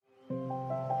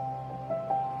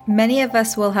Many of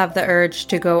us will have the urge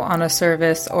to go on a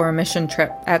service or a mission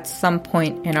trip at some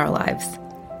point in our lives.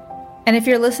 And if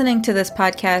you're listening to this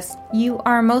podcast, you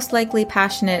are most likely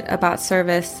passionate about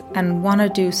service and want to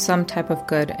do some type of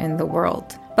good in the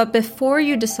world. But before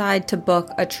you decide to book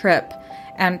a trip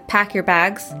and pack your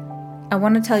bags, I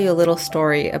want to tell you a little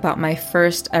story about my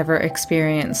first ever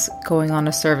experience going on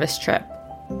a service trip.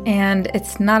 And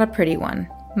it's not a pretty one.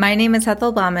 My name is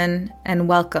Ethel Bauman, and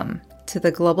welcome to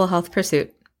the Global Health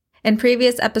Pursuit. In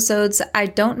previous episodes, I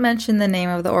don't mention the name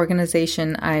of the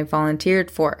organization I volunteered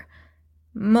for,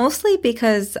 mostly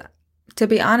because, to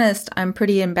be honest, I'm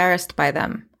pretty embarrassed by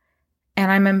them.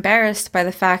 And I'm embarrassed by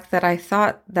the fact that I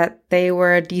thought that they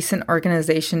were a decent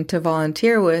organization to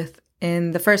volunteer with in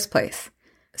the first place.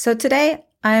 So today,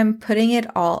 I'm putting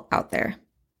it all out there.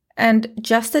 And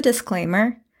just a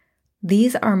disclaimer,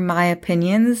 these are my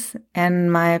opinions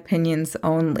and my opinions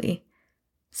only.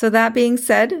 So that being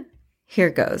said, here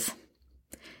goes.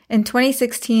 In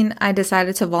 2016, I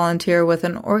decided to volunteer with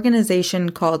an organization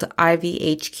called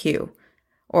IVHQ,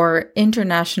 or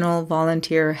International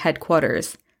Volunteer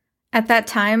Headquarters. At that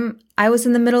time, I was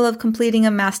in the middle of completing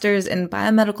a master's in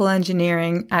biomedical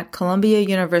engineering at Columbia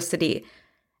University,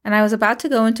 and I was about to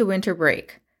go into winter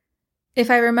break. If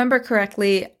I remember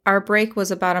correctly, our break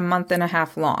was about a month and a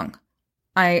half long.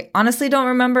 I honestly don't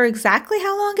remember exactly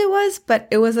how long it was, but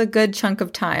it was a good chunk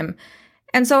of time.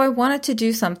 And so I wanted to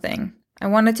do something. I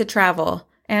wanted to travel.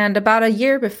 And about a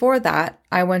year before that,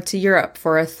 I went to Europe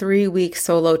for a 3-week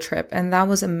solo trip, and that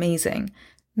was amazing.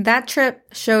 That trip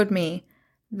showed me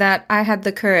that I had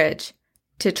the courage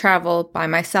to travel by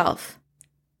myself.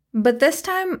 But this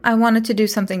time, I wanted to do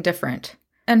something different.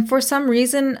 And for some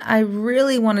reason, I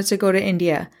really wanted to go to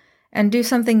India and do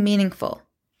something meaningful.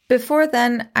 Before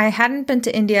then, I hadn't been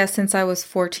to India since I was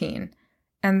 14,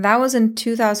 and that was in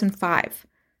 2005.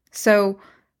 So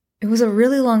it was a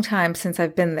really long time since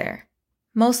I've been there,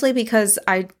 mostly because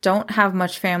I don't have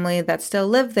much family that still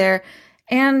live there,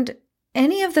 and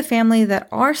any of the family that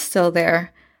are still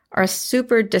there are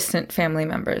super distant family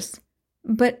members.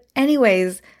 But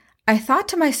anyways, I thought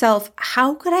to myself,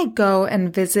 how could I go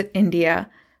and visit India,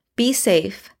 be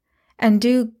safe, and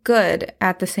do good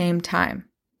at the same time?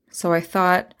 So I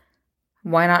thought,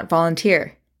 why not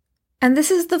volunteer? And this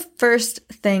is the first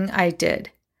thing I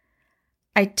did.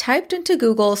 I typed into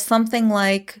Google something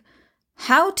like,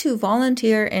 how to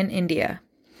volunteer in India.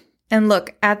 And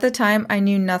look, at the time, I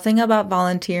knew nothing about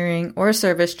volunteering or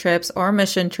service trips or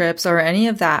mission trips or any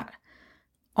of that.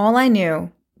 All I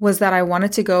knew was that I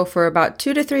wanted to go for about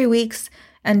 2 to 3 weeks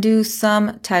and do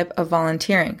some type of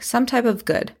volunteering, some type of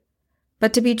good.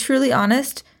 But to be truly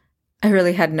honest, I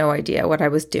really had no idea what I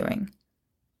was doing.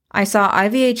 I saw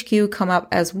IVHQ come up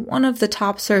as one of the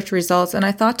top search results, and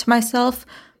I thought to myself,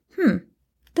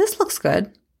 this looks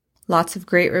good. Lots of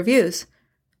great reviews.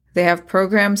 They have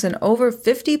programs in over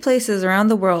 50 places around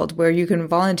the world where you can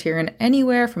volunteer in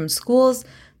anywhere from schools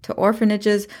to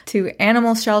orphanages to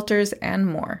animal shelters and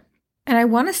more. And I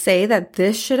want to say that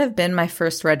this should have been my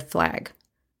first red flag.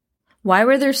 Why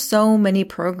were there so many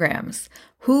programs?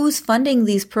 Who's funding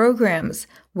these programs?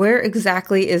 Where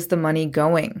exactly is the money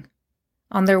going?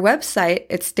 On their website,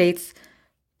 it states,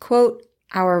 quote,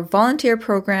 "Our volunteer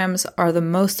programs are the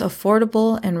most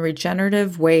affordable and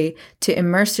regenerative way to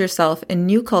immerse yourself in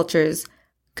new cultures,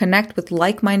 connect with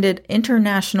like-minded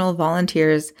international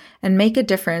volunteers, and make a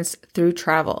difference through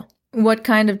travel." What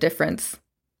kind of difference?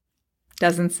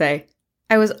 Doesn't say.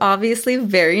 I was obviously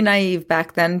very naive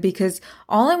back then because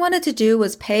all I wanted to do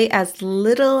was pay as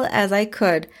little as I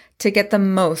could to get the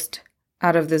most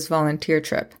out of this volunteer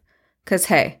trip. 'Cause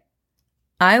hey,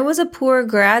 I was a poor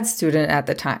grad student at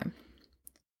the time.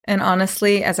 And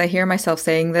honestly, as I hear myself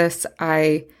saying this,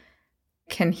 I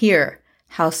can hear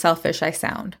how selfish I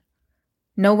sound.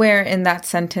 Nowhere in that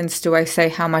sentence do I say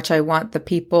how much I want the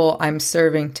people I'm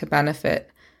serving to benefit.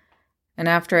 And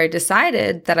after I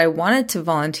decided that I wanted to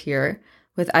volunteer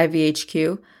with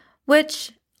IVHQ,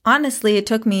 which honestly, it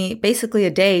took me basically a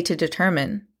day to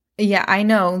determine. Yeah, I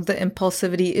know the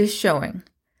impulsivity is showing.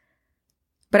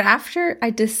 But after I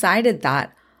decided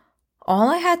that, all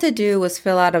I had to do was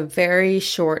fill out a very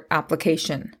short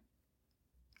application.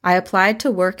 I applied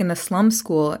to work in a slum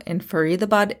school in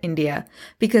Faridabad, India,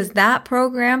 because that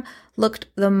program looked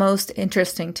the most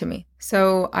interesting to me.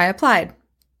 So I applied.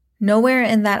 Nowhere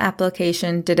in that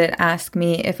application did it ask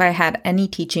me if I had any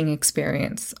teaching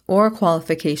experience or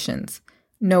qualifications.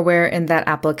 Nowhere in that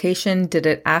application did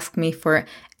it ask me for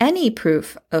any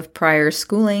proof of prior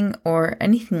schooling or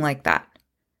anything like that.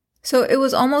 So it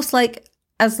was almost like,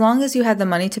 as long as you had the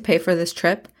money to pay for this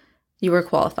trip, you were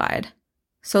qualified.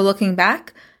 So looking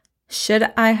back,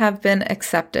 should I have been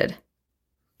accepted?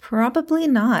 Probably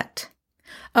not.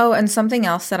 Oh, and something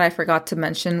else that I forgot to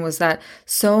mention was that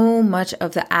so much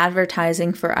of the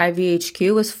advertising for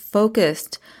IVHQ was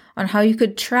focused on how you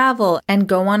could travel and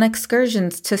go on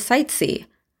excursions to sightsee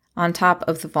on top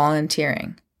of the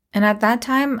volunteering. And at that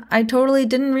time, I totally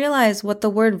didn't realize what the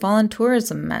word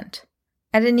voluntourism meant.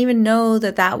 I didn't even know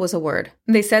that that was a word.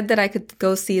 They said that I could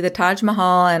go see the Taj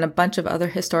Mahal and a bunch of other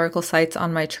historical sites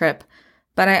on my trip,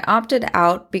 but I opted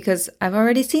out because I've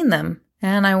already seen them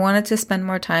and I wanted to spend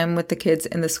more time with the kids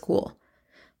in the school.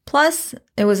 Plus,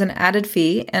 it was an added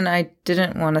fee and I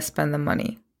didn't want to spend the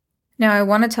money. Now, I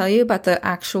want to tell you about the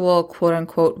actual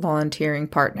quote-unquote volunteering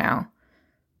part now.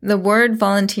 The word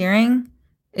volunteering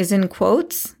is in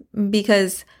quotes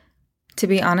because, to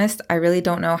be honest, I really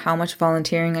don't know how much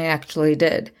volunteering I actually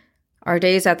did. Our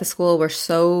days at the school were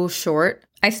so short.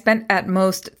 I spent at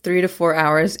most 3 to 4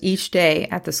 hours each day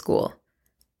at the school.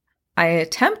 I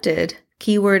attempted,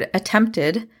 keyword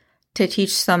attempted, to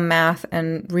teach some math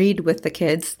and read with the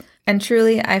kids, and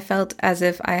truly I felt as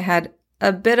if I had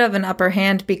a bit of an upper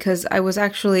hand because I was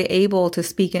actually able to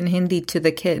speak in Hindi to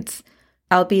the kids,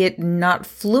 albeit not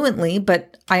fluently,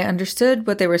 but I understood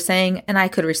what they were saying and I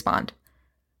could respond.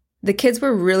 The kids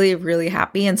were really, really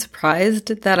happy and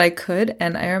surprised that I could,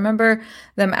 and I remember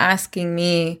them asking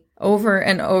me over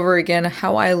and over again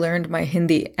how I learned my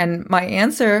Hindi, and my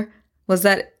answer was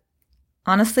that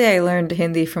honestly I learned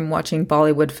Hindi from watching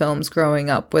Bollywood films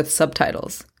growing up with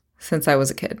subtitles since I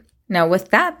was a kid. Now, with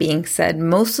that being said,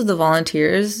 most of the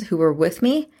volunteers who were with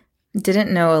me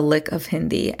didn't know a lick of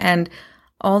Hindi, and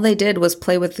all they did was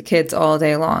play with the kids all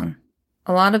day long.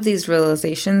 A lot of these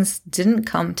realizations didn't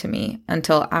come to me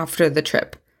until after the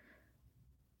trip.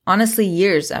 Honestly,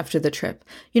 years after the trip.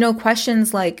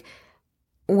 Questions like,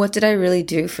 what did I really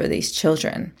do for these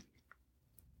children?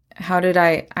 How did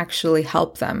I actually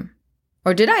help them?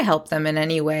 Or did I help them in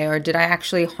any way? Or did I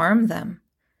actually harm them?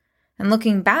 And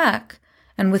looking back,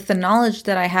 and with the knowledge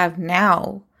that I have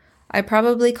now, I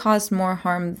probably caused more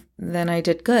harm than I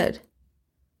did good.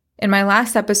 In my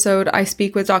last episode, I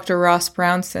speak with Dr. Ross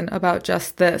Brownson about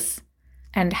just this,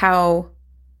 and how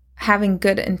having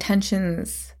good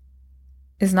intentions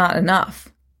is not enough.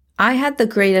 I had the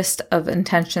greatest of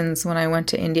intentions when I went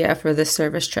to India for this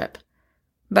service trip,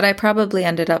 but I probably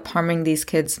ended up harming these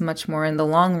kids much more in the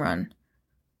long run.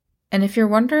 And if you're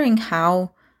wondering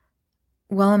how,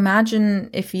 well, imagine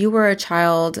if you were a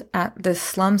child at this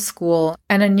slum school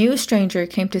and a new stranger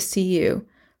came to see you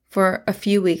for a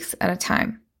few weeks at a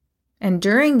time. And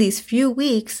during these few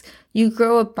weeks, you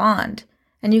grow a bond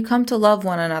and you come to love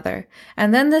one another.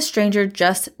 And then the stranger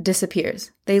just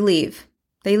disappears. They leave.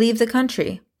 They leave the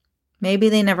country. Maybe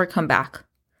they never come back.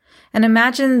 And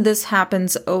imagine this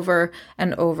happens over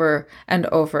and over and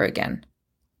over again.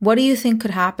 What do you think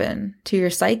could happen to your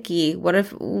psyche?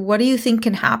 What do you think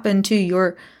can happen to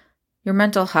your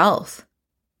mental health?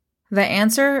 The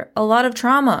answer, a lot of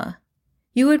trauma.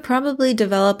 You would probably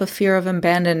develop a fear of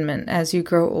abandonment as you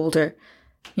grow older.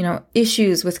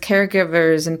 Issues with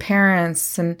caregivers and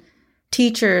parents and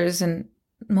teachers and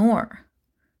more.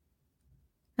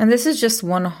 And this is just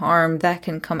one harm that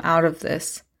can come out of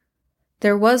this.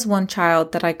 There was one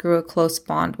child that I grew a close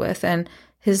bond with, and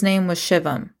his name was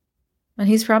Shivam. And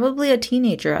he's probably a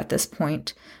teenager at this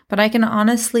point, but I can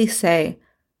honestly say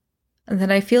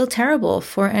that I feel terrible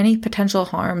for any potential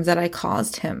harm that I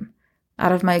caused him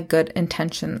out of my good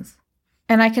intentions.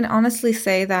 And I can honestly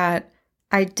say that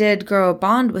I did grow a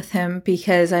bond with him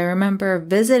because I remember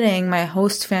visiting my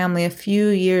host family a few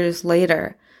years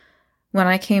later when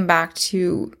I came back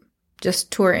to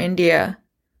just tour India.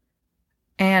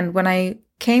 And when I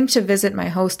came to visit my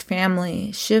host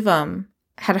family, Shivam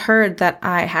had heard that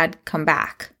I had come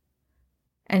back.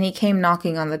 And he came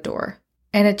knocking on the door.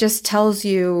 And it just shows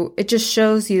you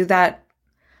that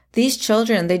these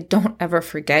children, they don't ever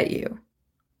forget you.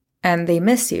 And they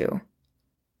miss you.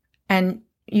 And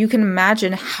you can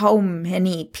imagine how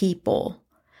many people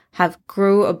have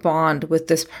grew a bond with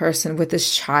this person, with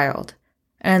this child,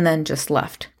 and then just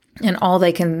left. And all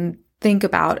they can think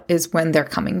about is when they're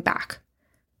coming back.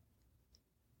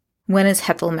 When is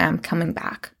Hetal ma'am coming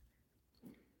back?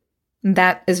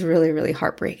 That is really, really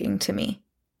heartbreaking to me.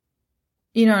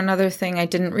 Another thing I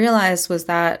didn't realize was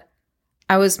that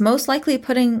I was most likely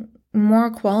putting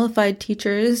more qualified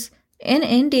teachers in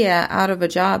India out of a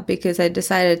job because I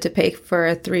decided to pay for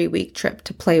a 3-week trip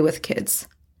to play with kids.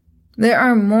 There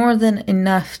are more than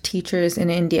enough teachers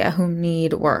in India who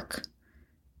need work,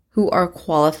 who are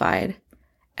qualified.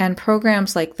 And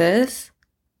programs like this,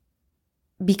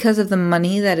 because of the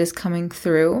money that is coming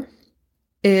through,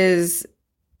 is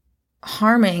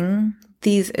harming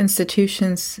these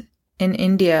institutions in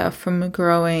India from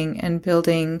growing and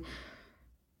building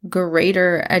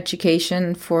greater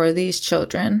education for these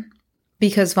children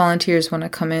because volunteers want to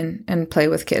come in and play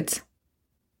with kids.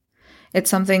 It's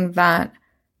something that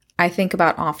I think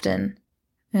about often.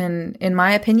 And in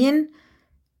my opinion,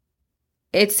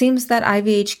 it seems that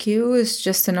IVHQ is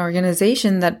just an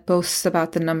organization that boasts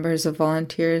about the numbers of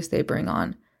volunteers they bring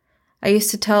on. I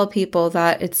used to tell people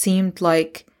that it seemed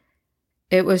like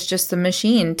it was just a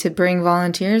machine to bring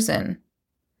volunteers in.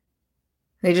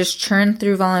 They just churn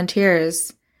through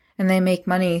volunteers and they make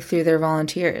money through their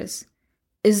volunteers.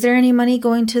 Is there any money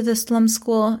going to the slum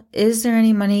school? Is there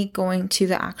any money going to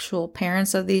the actual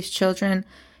parents of these children?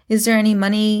 Is there any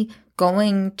money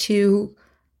going to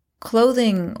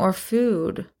clothing or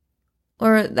food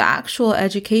or the actual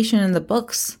education and the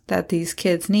books that these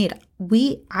kids need?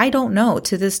 I don't know.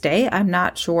 To this day, I'm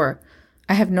not sure.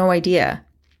 I have no idea.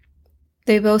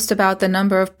 They boast about the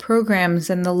number of programs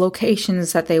and the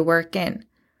locations that they work in,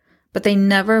 but they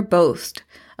never boast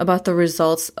about the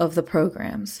results of the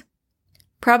programs.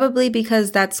 Probably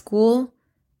because that school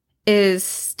is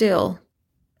still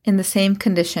in the same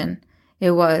condition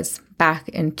it was back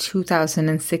in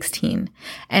 2016,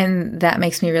 and that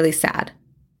makes me really sad.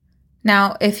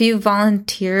 Now, if you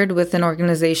volunteered with an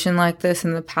organization like this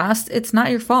in the past, it's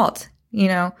not your fault. You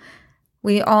know,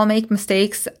 we all make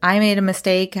mistakes. I made a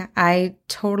mistake. I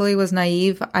totally was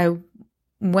naive. I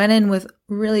went in with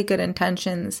really good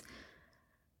intentions.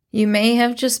 You may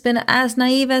have just been as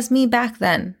naive as me back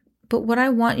then. But what I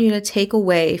want you to take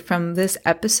away from this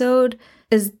episode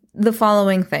is the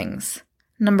following things.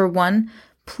 Number one,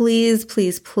 please,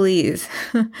 please, please,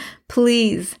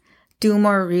 please do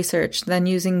more research than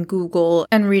using Google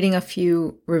and reading a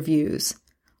few reviews.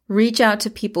 Reach out to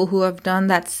people who have done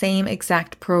that same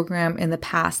exact program in the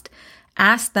past.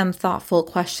 Ask them thoughtful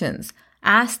questions.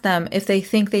 Ask them if they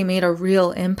think they made a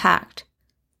real impact.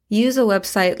 Use a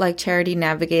website like Charity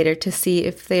Navigator to see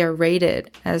if they are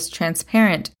rated as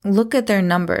transparent. Look at their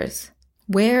numbers.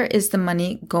 Where is the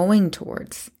money going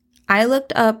towards? I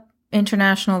looked up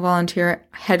International Volunteer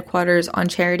Headquarters on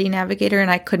Charity Navigator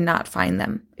and I could not find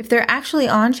them. If they're actually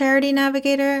on Charity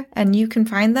Navigator and you can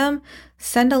find them,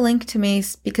 send a link to me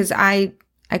because I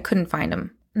couldn't find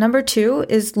them. Number two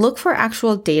is look for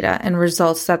actual data and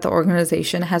results that the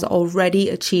organization has already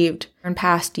achieved in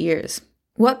past years.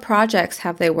 What projects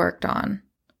have they worked on?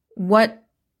 What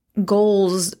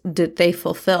goals did they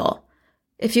fulfill?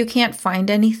 If you can't find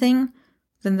anything,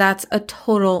 then that's a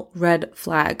total red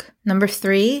flag. Number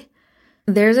three,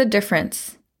 there's a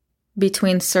difference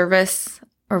between service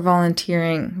or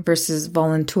volunteering versus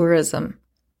voluntourism.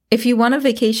 If you want a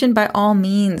vacation, by all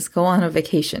means, go on a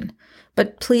vacation.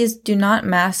 But please do not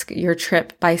mask your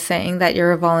trip by saying that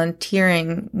you're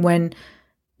volunteering when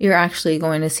you're actually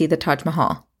going to see the Taj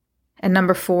Mahal. And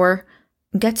number four,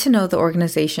 get to know the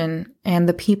organization and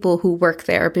the people who work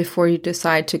there before you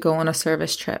decide to go on a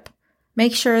service trip.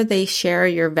 Make sure they share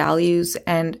your values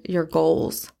and your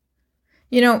goals.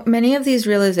 You know, many of these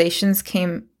realizations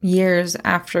came years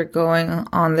after going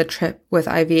on the trip with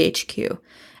IVHQ.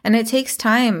 And it takes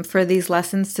time for these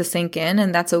lessons to sink in,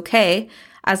 and that's okay,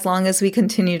 as long as we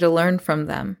continue to learn from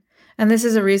them. And this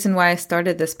is a reason why I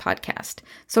started this podcast,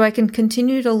 so I can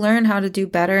continue to learn how to do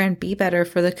better and be better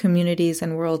for the communities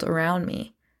and world around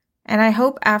me. And I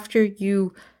hope after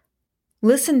you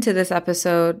listen to this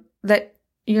episode that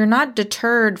you're not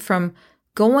deterred from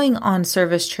going on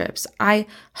service trips. I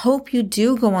hope you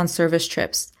do go on service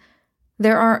trips.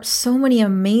 There are so many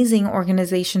amazing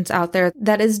organizations out there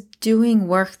that is doing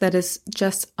work that is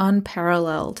just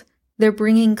unparalleled. They're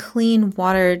bringing clean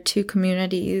water to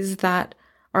communities that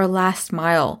are last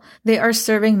mile. They are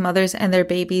serving mothers and their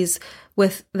babies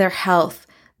with their health.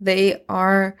 They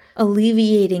are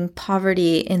alleviating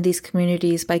poverty in these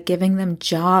communities by giving them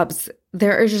jobs.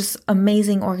 There are just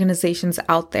amazing organizations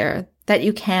out there that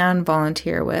you can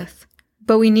volunteer with.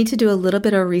 But we need to do a little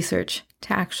bit of research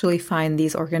to actually find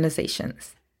these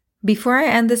organizations. Before I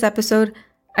end this episode,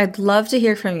 I'd love to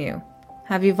hear from you.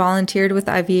 Have you volunteered with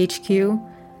IVHQ?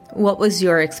 What was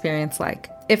your experience like?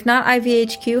 If not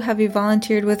IVHQ, have you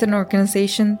volunteered with an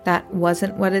organization that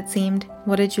wasn't what it seemed?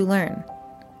 What did you learn?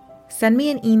 Send me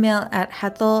an email at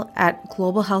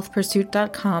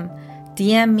hethel@globalhealthpursuit.com,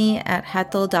 DM me at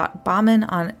hethel.bauman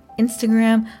on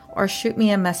Instagram, or shoot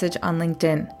me a message on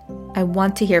LinkedIn. I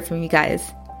want to hear from you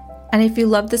guys. And if you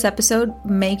love this episode,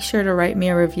 make sure to write me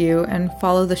a review and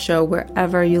follow the show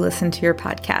wherever you listen to your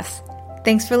podcasts.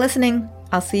 Thanks for listening.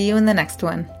 I'll see you in the next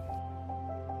one.